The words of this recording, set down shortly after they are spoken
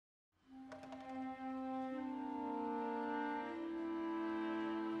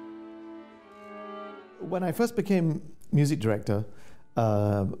When I first became music director,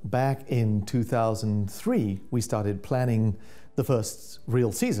 back in 2003, we started planning the first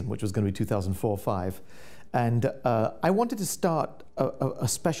real season, which was going to be 2004-05. And I wanted to start a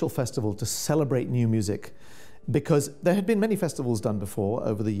special festival to celebrate new music, because there had been many festivals done before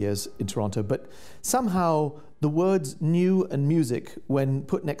over the years in Toronto, but somehow the words new and music, when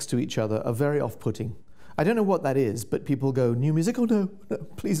put next to each other, are very off-putting. I don't know what that is, but people go, new music? Oh no, no,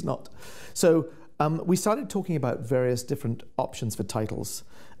 please not. So we started talking about various different options for titles,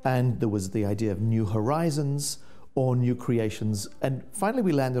 and there was the idea of New Horizons or New Creations, and finally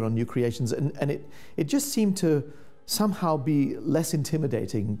we landed on New Creations, and it just seemed to somehow be less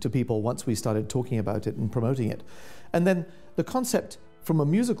intimidating to people once we started talking about it and promoting it. And then the concept from a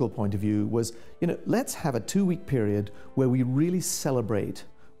musical point of view was, let's have a 2-week period where we really celebrate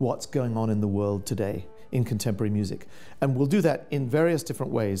what's going on in the world today in contemporary music. And we'll do that in various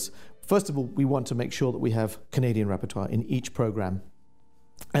different ways. First of all, we want to make sure that we have Canadian repertoire in each program,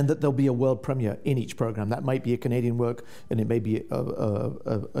 and that there'll be a world premiere in each program. That might be a Canadian work, and it may be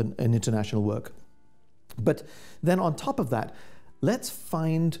an international work. But then on top of that, let's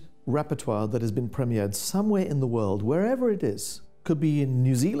find repertoire that has been premiered somewhere in the world, wherever it is. Could be in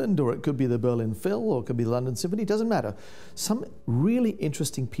New Zealand, or it could be the Berlin Phil, or it could be the London Symphony, doesn't matter. Some really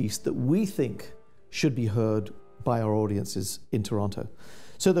interesting piece that we think should be heard by our audiences in Toronto.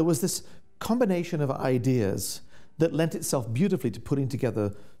 So there was this combination of ideas that lent itself beautifully to putting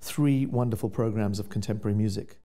together 3 wonderful programs of contemporary music.